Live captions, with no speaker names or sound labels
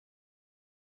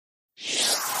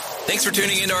Thanks for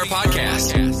tuning into our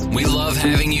podcast. We love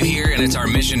having you here, and it's our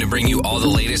mission to bring you all the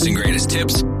latest and greatest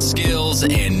tips, skills,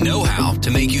 and know-how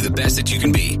to make you the best that you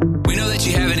can be. We know that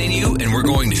you have it in you, and we're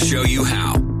going to show you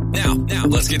how. Now,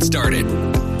 let's get started.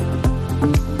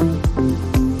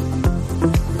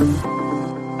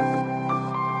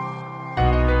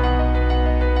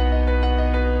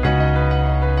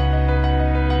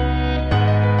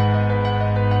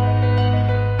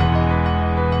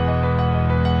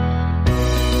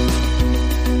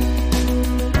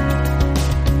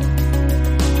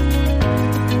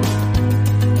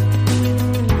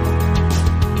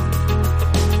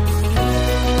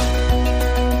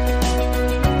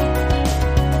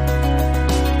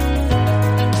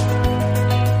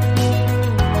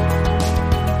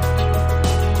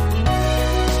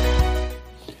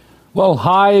 Well,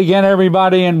 hi again,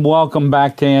 everybody, and welcome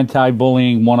back to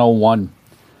Anti-Bullying 101.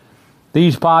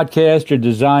 These podcasts are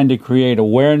designed to create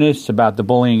awareness about the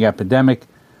bullying epidemic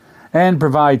and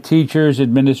provide teachers,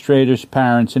 administrators,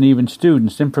 parents, and even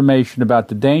students information about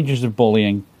the dangers of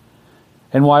bullying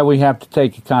and why we have to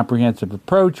take a comprehensive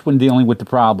approach when dealing with the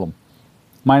problem.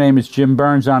 My name is Jim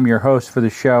Burns. I'm your host for the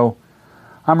show.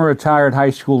 I'm a retired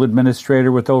high school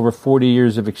administrator with over 40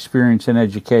 years of experience in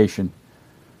education.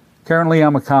 Currently,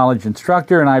 I'm a college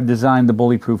instructor, and I've designed the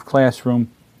Bully Proof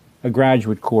Classroom, a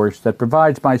graduate course that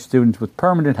provides my students with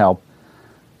permanent help,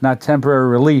 not temporary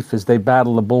relief, as they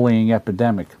battle the bullying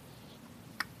epidemic.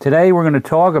 Today, we're going to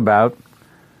talk about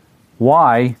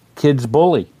why kids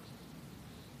bully.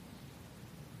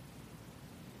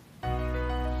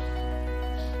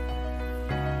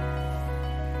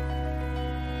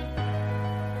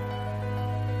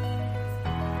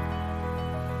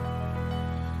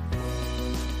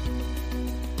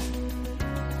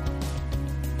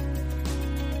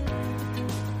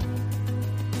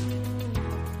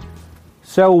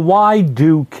 So why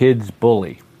do kids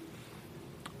bully?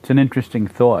 It's an interesting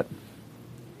thought.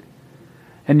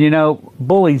 And you know,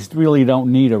 bullies really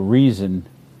don't need a reason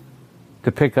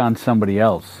to pick on somebody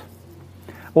else.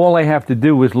 All they have to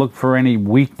do is look for any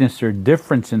weakness or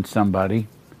difference in somebody,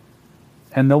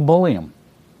 and they'll bully them.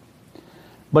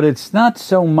 But it's not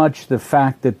so much the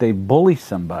fact that they bully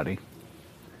somebody,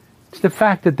 it's the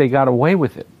fact that they got away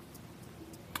with it.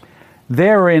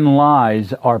 Therein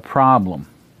lies our problem.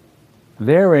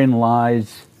 Therein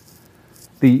lies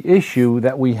the issue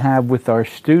that we have with our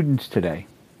students today.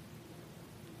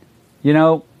 You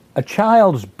know, a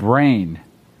child's brain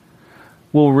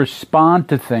will respond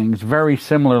to things very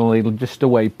similarly, just the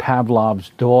way Pavlov's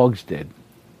dogs did.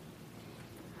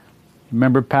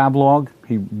 Remember Pavlov?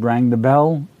 He rang the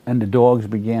bell and the dogs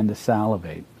began to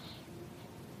salivate.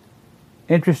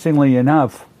 Interestingly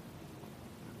enough,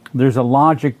 there's a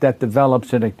logic that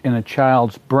develops in a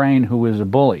child's brain who is a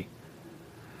bully.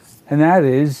 And that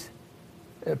is,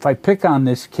 if I pick on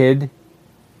this kid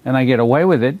and I get away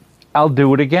with it, I'll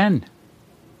do it again.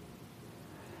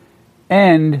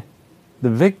 And the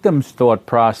victim's thought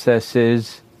process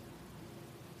is,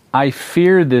 I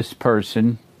fear this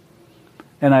person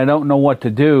and I don't know what to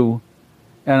do,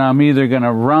 and I'm either going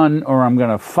to run or I'm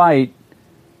going to fight,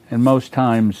 and most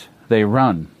times they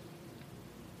run.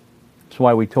 That's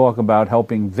why we talk about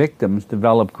helping victims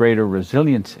develop greater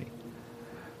resiliency,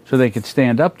 so they could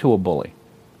stand up to a bully.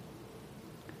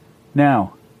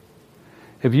 Now,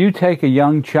 if you take a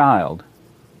young child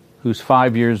who's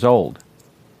 5 years old,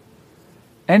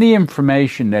 any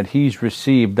information that he's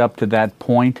received up to that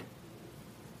point,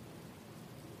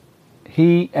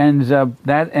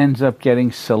 that ends up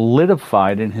getting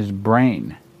solidified in his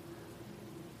brain.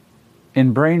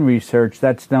 In brain research,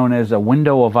 that's known as a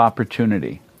window of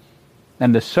opportunity.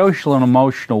 And the social and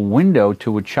emotional window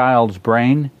to a child's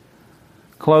brain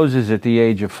closes at the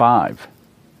age of 5.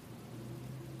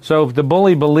 So if the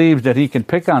bully believes that he can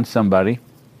pick on somebody,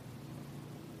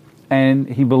 and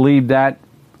he believed that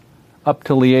up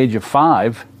till the age of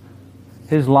 5,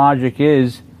 his logic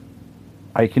is,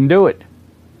 I can do it.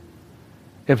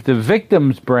 If the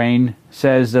victim's brain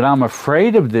says that I'm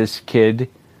afraid of this kid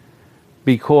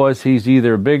because he's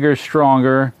either bigger,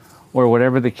 stronger, or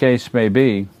whatever the case may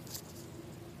be,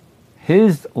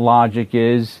 his logic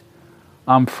is,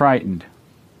 I'm frightened.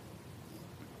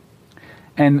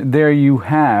 And there you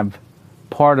have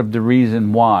part of the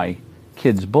reason why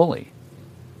kids bully.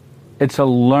 It's a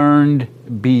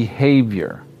learned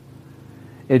behavior.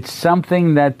 It's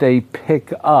something that they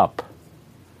pick up.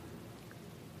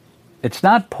 It's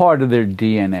not part of their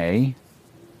DNA.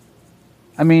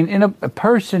 I mean, a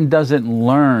person doesn't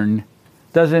learn,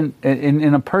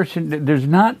 in a person, there's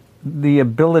not the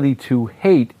ability to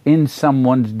hate in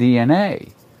someone's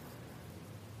DNA,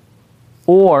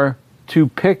 or to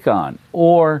pick on,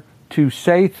 or to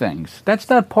say things. That's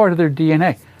not part of their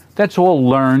DNA. That's all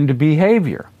learned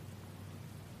behavior.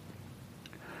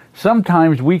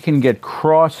 Sometimes we can get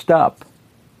crossed up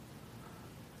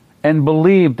and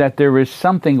believe that there is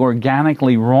something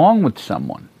organically wrong with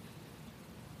someone,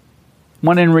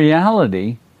 when in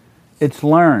reality, it's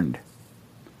learned.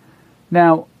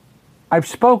 Now, I've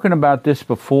spoken about this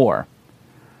before,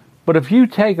 but if you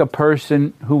take a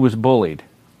person who was bullied,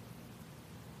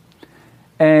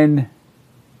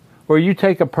 or you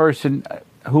take a person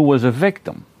who was a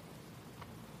victim,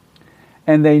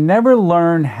 and they never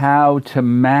learn how to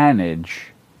manage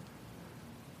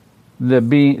the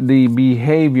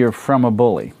behavior from a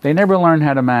bully. They never learn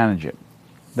how to manage it.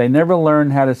 They never learn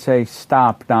how to say,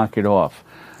 stop, knock it off.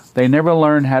 They never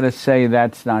learn how to say,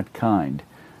 that's not kind.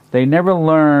 They never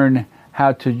learn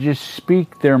how to just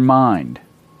speak their mind.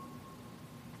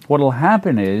 What'll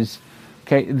happen is,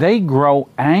 they grow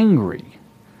angry.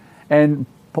 And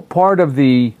part of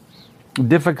the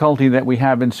difficulty that we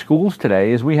have in schools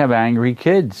today is we have angry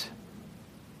kids.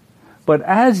 But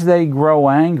as they grow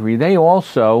angry, they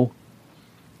also,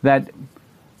 that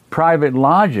private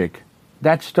logic,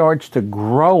 that starts to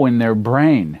grow in their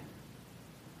brain.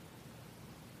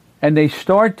 And they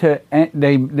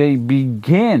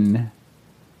begin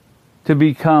to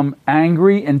become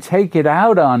angry and take it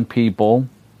out on people,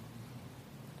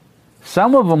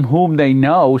 some of them whom they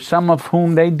know, some of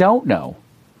whom they don't know.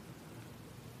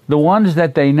 The ones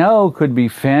that they know could be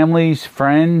families,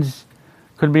 friends,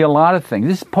 could be a lot of things.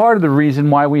 This is part of the reason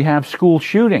why we have school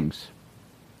shootings.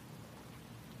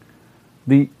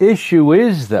 The issue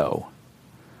is, though,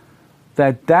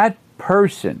 that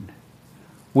person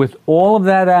with all of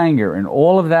that anger and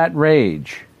all of that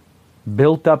rage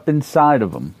built up inside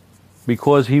of him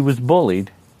because he was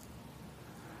bullied,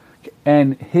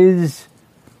 and his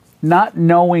not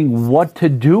knowing what to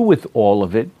do with all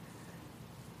of it,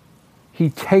 he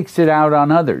takes it out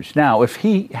on others. Now, if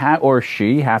he or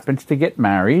she happens to get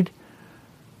married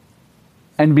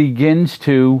and begins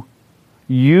to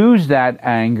use that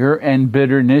anger and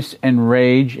bitterness and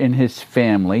rage in his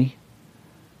family,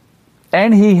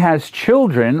 and he has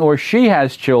children or she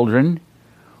has children,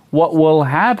 what will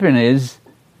happen is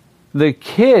the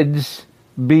kids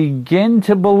begin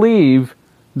to believe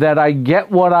that I get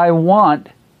what I want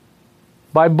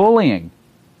by bullying.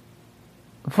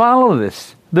 Follow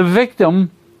this. The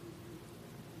victim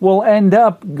will end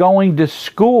up going to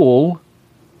school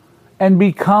and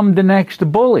become the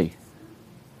next bully.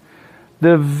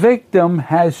 The victim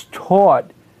has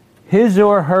taught his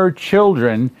or her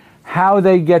children how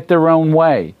they get their own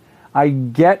way. I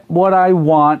get what I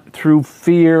want through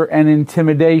fear and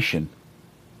intimidation.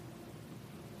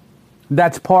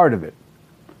 That's part of it.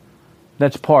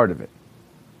 That's part of it.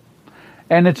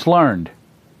 And it's learned.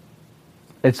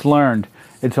 It's learned.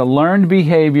 It's a learned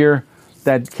behavior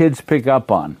that kids pick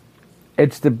up on.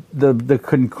 It's the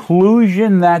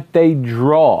conclusion that they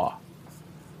draw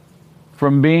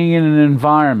from being in an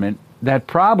environment that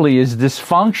probably is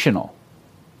dysfunctional.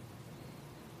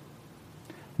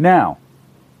 Now,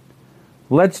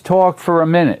 let's talk for a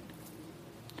minute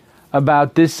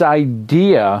about this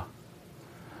idea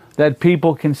that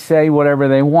people can say whatever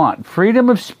they want. Freedom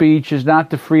of speech is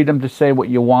not the freedom to say what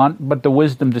you want, but the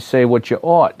wisdom to say what you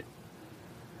ought.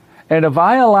 And if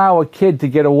I allow a kid to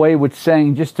get away with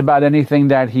saying just about anything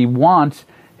that he wants,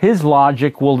 his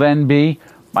logic will then be,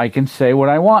 I can say what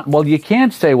I want. Well, you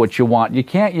can't say what you want. You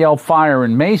can't yell fire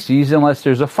in Macy's unless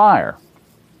there's a fire.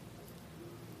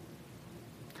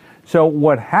 So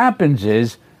what happens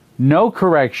is no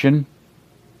correction,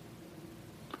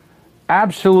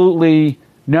 absolutely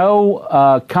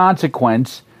no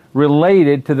consequence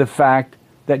related to the fact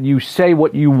that you say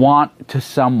what you want to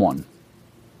someone.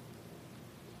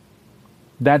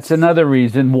 That's another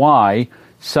reason why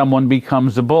someone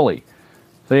becomes a bully.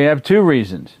 So you have two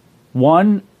reasons.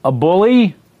 One, a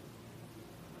bully,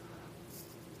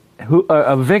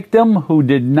 a victim who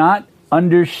did not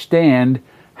understand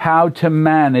how to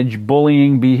manage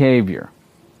bullying behavior.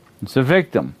 It's a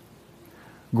victim.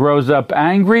 Grows up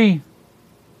angry,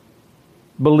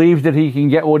 believes that he can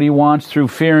get what he wants through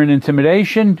fear and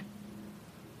intimidation.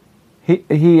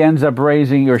 He ends up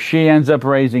raising, or she ends up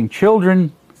raising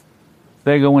children.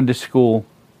 They go into school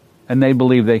and they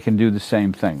believe they can do the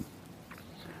same thing.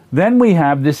 Then we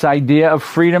have this idea of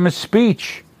freedom of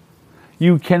speech.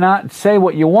 You cannot say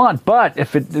what you want, but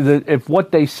if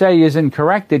what they say isn't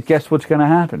corrected, guess what's going to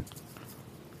happen?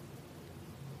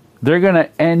 They're going to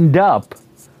end up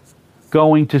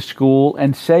going to school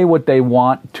and say what they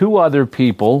want to other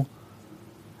people,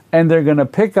 and they're going to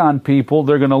pick on people.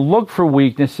 They're going to look for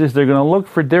weaknesses. They're going to look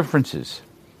for differences.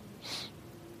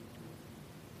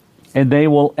 and they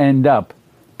will end up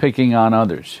picking on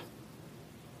others.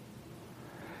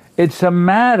 It's a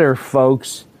matter,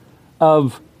 folks,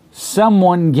 of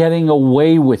someone getting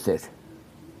away with it.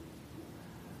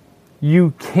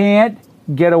 You can't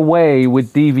get away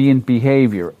with deviant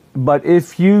behavior, but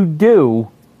if you do,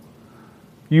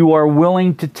 you are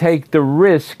willing to take the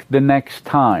risk the next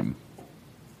time.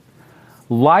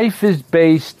 Life is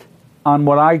based on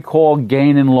what I call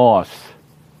gain and loss.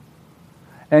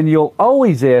 And you'll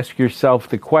always ask yourself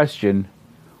the question,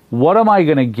 what am I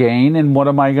going to gain and what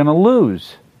am I going to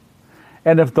lose?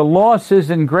 And if the loss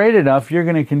isn't great enough, you're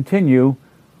going to continue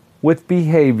with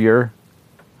behavior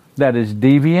that is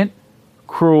deviant,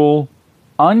 cruel,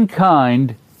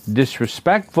 unkind,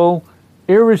 disrespectful,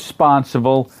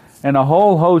 irresponsible, and a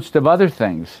whole host of other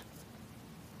things.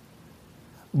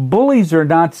 Bullies are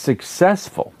not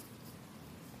successful.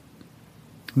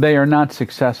 They are not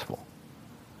successful.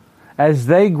 As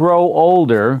they grow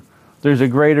older, there's a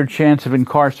greater chance of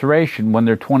incarceration when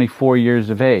they're 24 years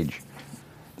of age.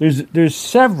 There's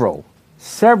several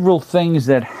things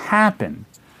that happen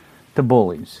to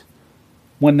bullies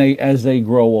as they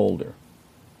grow older.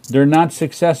 They're not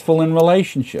successful in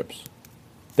relationships.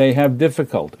 They have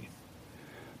difficulty.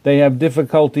 They have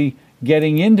difficulty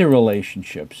getting into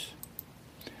relationships.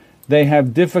 They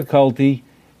have difficulty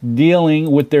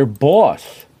dealing with their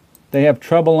boss. They have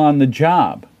trouble on the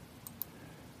job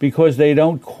because they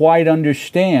don't quite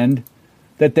understand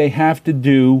that they have to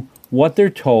do what they're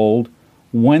told,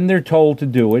 when they're told to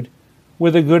do it,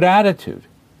 with a good attitude.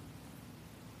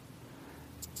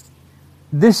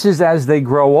 This is as they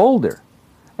grow older,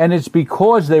 and it's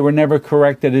because they were never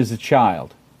corrected as a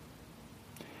child.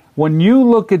 When you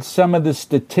look at some of the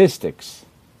statistics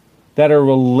that are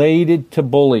related to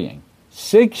bullying,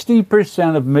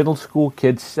 60% of middle school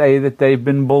kids say that they've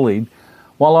been bullied,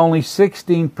 while only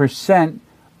 16%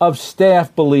 of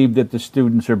staff believe that the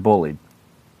students are bullied.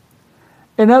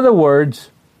 In other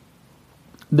words,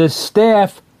 the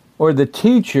staff or the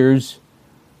teachers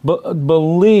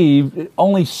believe,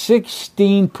 only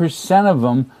 16% of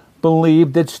them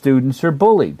believe that students are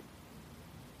bullied.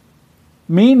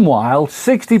 Meanwhile,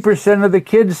 60% of the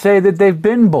kids say that they've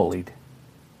been bullied.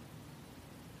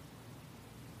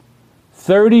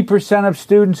 30% of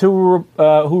students who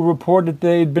reported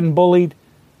they'd been bullied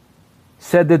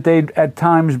said that they'd at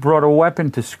times brought a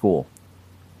weapon to school.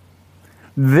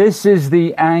 This is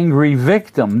the angry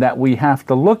victim that we have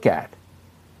to look at,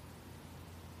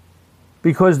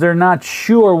 because they're not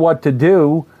sure what to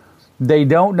do. They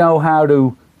don't know how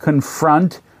to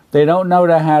confront. They don't know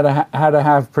how to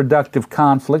have productive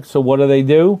conflict. So what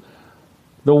do?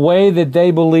 The way that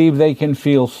they believe they can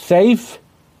feel safe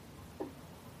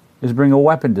is bring a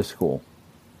weapon to school.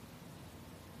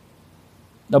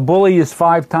 A bully is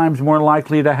 5 times more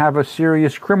likely to have a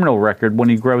serious criminal record when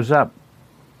he grows up.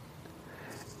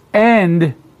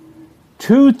 And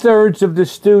 2/3 of the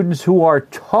students who are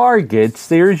targets,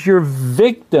 there's your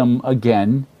victim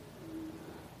again,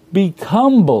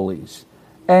 become bullies.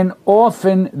 And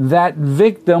often that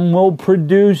victim will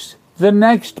produce the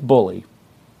next bully.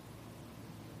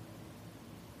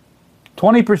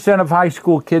 20% of high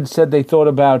school kids said they thought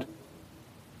about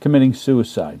committing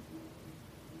suicide.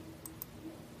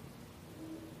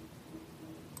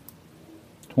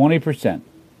 20%.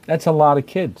 That's a lot of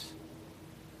kids.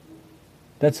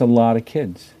 That's a lot of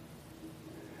kids.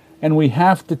 And we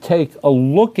have to take a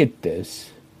look at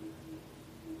this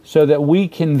so that we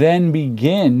can then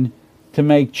begin to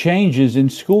make changes in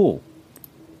school.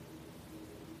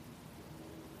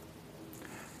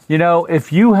 You know,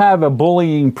 if you have a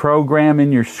bullying program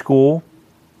in your school,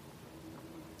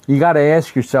 you got to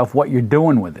ask yourself what you're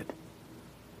doing with it.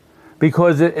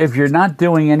 Because if you're not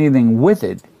doing anything with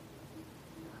it,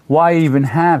 why even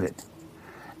have it?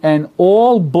 And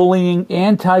all bullying,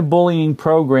 anti-bullying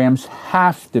programs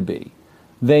have to be,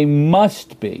 they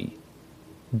must be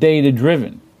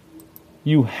data-driven.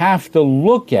 You have to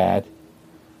look at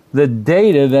the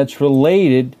data that's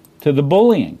related to the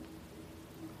bullying.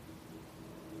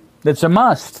 That's a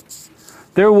must.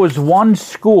 There was one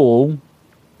school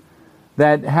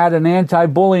that had an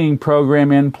anti-bullying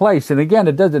program in place. And again,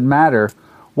 it doesn't matter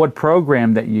what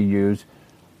program that you use.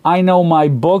 I know my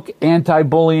book,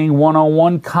 Anti-Bullying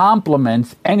 101,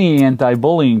 complements any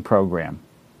anti-bullying program.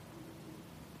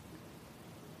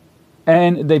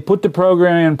 And they put the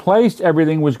program in place.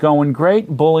 Everything was going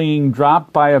great. Bullying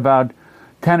dropped by about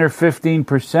 10 or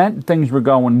 15%. Things were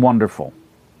going wonderful.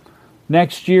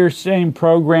 Next year, same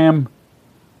program,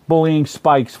 bullying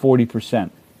spikes 40%.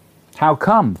 How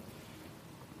come?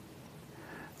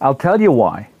 I'll tell you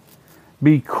why.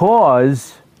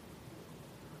 Because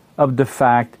of the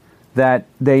fact that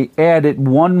they added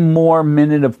 1 more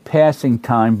minute of passing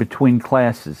time between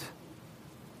classes.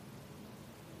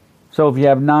 So if you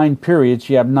have 9 periods,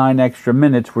 you have 9 extra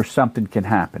minutes where something can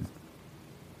happen.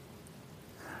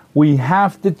 We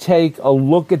have to take a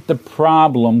look at the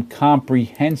problem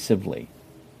comprehensively.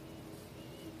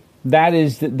 That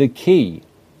is the key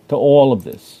to all of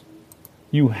this.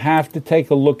 You have to take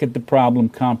a look at the problem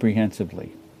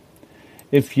comprehensively.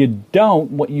 If you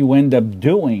don't, what you end up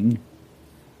doing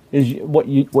is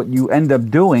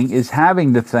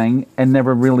having the thing and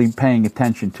never really paying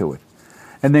attention to it.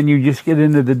 And then you just get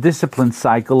into the discipline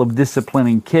cycle of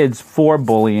disciplining kids for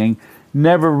bullying,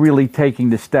 never really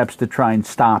taking the steps to try and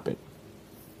stop it.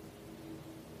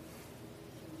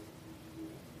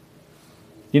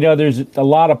 You know, there's a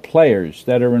lot of players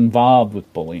that are involved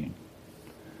with bullying.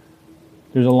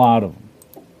 There's a lot of them.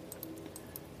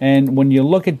 And when you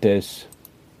look at this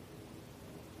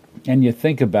and you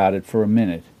think about it for a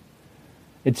minute,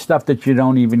 it's stuff that you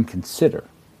don't even consider.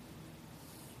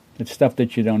 It's stuff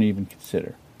that you don't even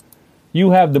consider.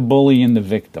 You have the bully and the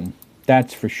victim,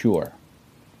 that's for sure.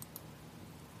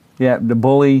 Yeah, the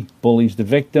bully bullies the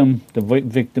victim. The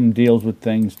victim deals with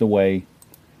things the way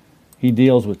he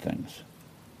deals with things.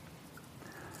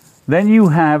 Then you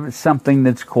have something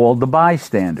that's called the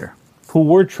bystander, who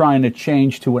we're trying to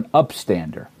change to an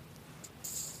upstander.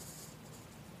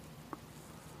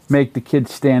 Make the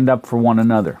kids stand up for one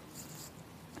another.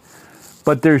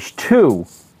 But there's 2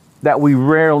 that we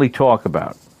rarely talk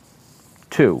about.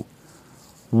 2.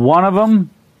 One of them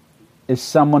is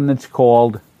someone that's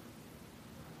called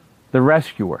the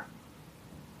rescuer.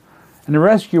 And the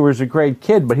rescuer is a great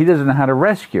kid, but he doesn't know how to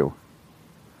rescue.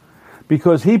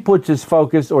 Because he puts his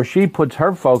focus, or she puts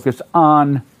her focus,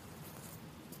 on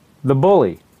the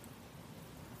bully.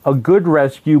 A good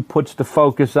rescue puts the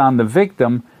focus on the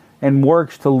victim and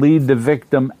works to lead the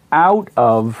victim out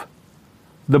of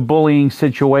the bullying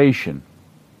situation.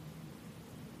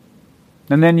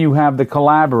 And then you have the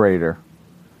collaborator,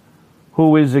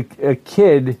 who is a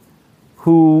kid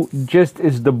who just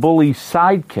is the bully's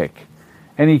sidekick.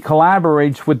 And he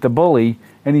collaborates with the bully,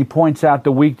 and he points out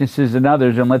the weaknesses in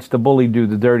others and lets the bully do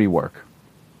the dirty work.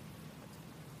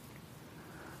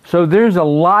 So there's a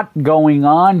lot going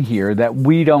on here that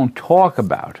we don't talk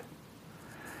about.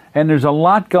 And there's a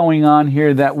lot going on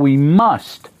here that we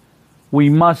must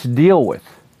deal with.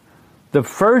 The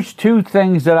first 2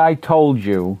 things that I told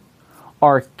you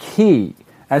are key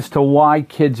as to why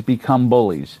kids become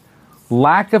bullies.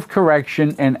 Lack of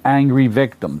correction and angry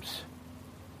victims.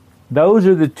 Those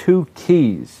are the 2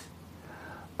 keys.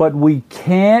 But we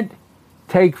can't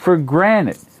take for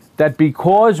granted that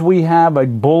because we have a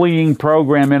bullying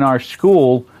program in our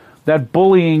school, that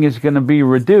bullying is going to be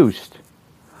reduced.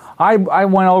 I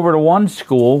went over to one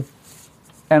school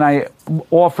and I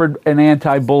offered an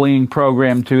anti-bullying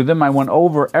program to them. I went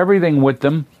over everything with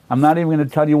them. I'm not even going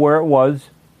to tell you where it was.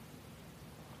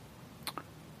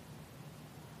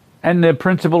 And the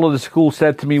principal of the school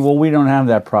said to me, well, we don't have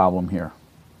that problem here.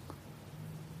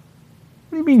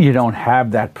 What do you mean you don't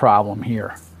have that problem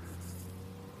here?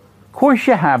 Of course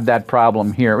you have that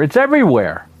problem here. It's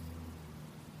everywhere.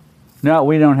 No,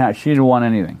 we don't have. She didn't want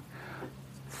anything.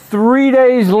 3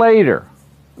 days later,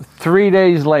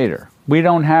 we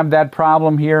don't have that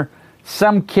problem here.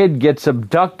 Some kid gets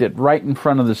abducted right in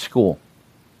front of the school.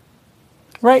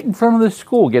 Right in front of the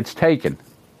school, gets taken.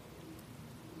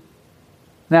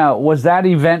 Now, was that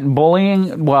event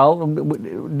bullying? Well,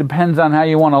 it depends on how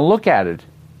you want to look at it.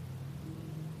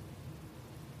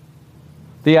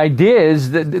 The idea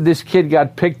is that this kid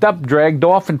got picked up, dragged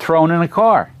off, and thrown in a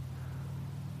car.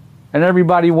 And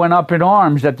everybody went up in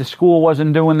arms that the school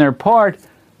wasn't doing their part.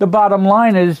 The bottom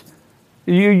line is,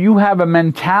 you have a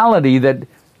mentality that,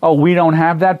 oh, we don't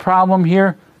have that problem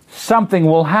here. Something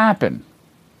will happen.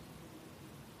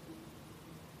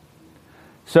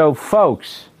 So,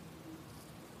 folks,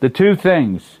 the 2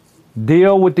 things: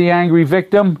 deal with the angry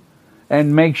victim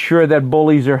and make sure that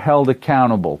bullies are held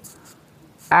accountable.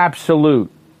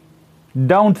 Absolute.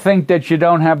 Don't think that you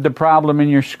don't have the problem in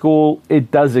your school.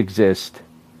 It does exist.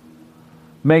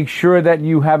 Make sure that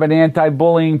you have an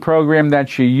anti-bullying program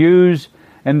that you use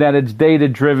and that it's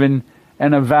data-driven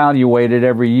and evaluated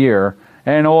every year.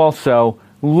 And also,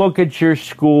 look at your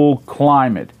school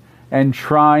climate and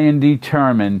try and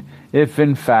determine if,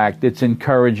 in fact, it's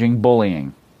encouraging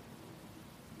bullying.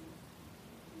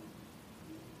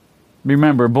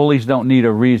 Remember, bullies don't need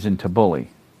a reason to bully.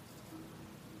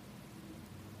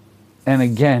 And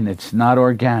again, it's not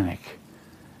organic,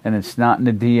 and it's not in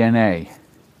the DNA.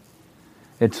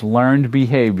 It's learned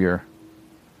behavior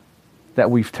that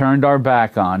we've turned our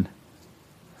back on.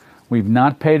 We've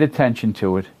not paid attention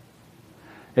to it,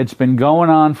 It's been going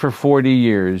on for 40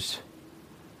 years,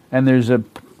 and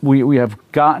we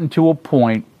have gotten to a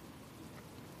point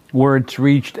where it's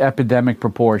reached epidemic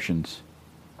proportions.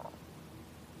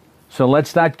 So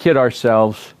let's not kid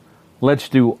ourselves. Let's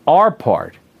do our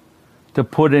part to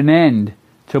put an end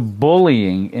to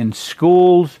bullying in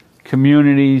schools,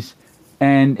 communities,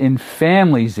 and in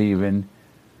families even,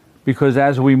 because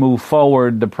as we move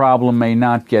forward, the problem may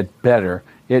not get better.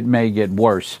 It may get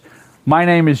worse. My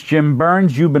name is Jim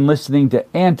Burns. You've been listening to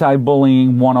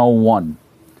Anti-Bullying 101.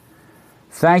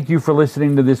 Thank you for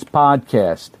listening to this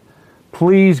podcast.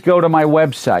 Please go to my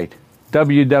website,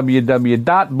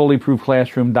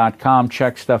 www.bullyproofclassroom.com.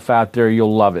 Check stuff out there.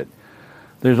 You'll love it.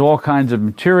 There's all kinds of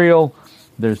material.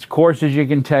 There's courses you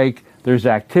can take. There's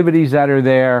activities that are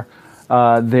there.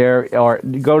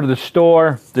 Go to the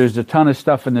store. There's a ton of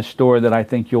stuff in the store that I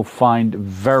think you'll find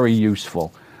very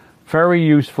useful. Very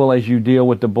useful as you deal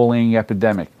with the bullying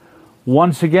epidemic.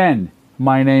 Once again,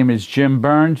 my name is Jim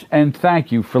Burns, and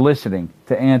thank you for listening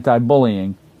to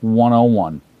Anti-Bullying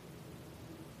 101.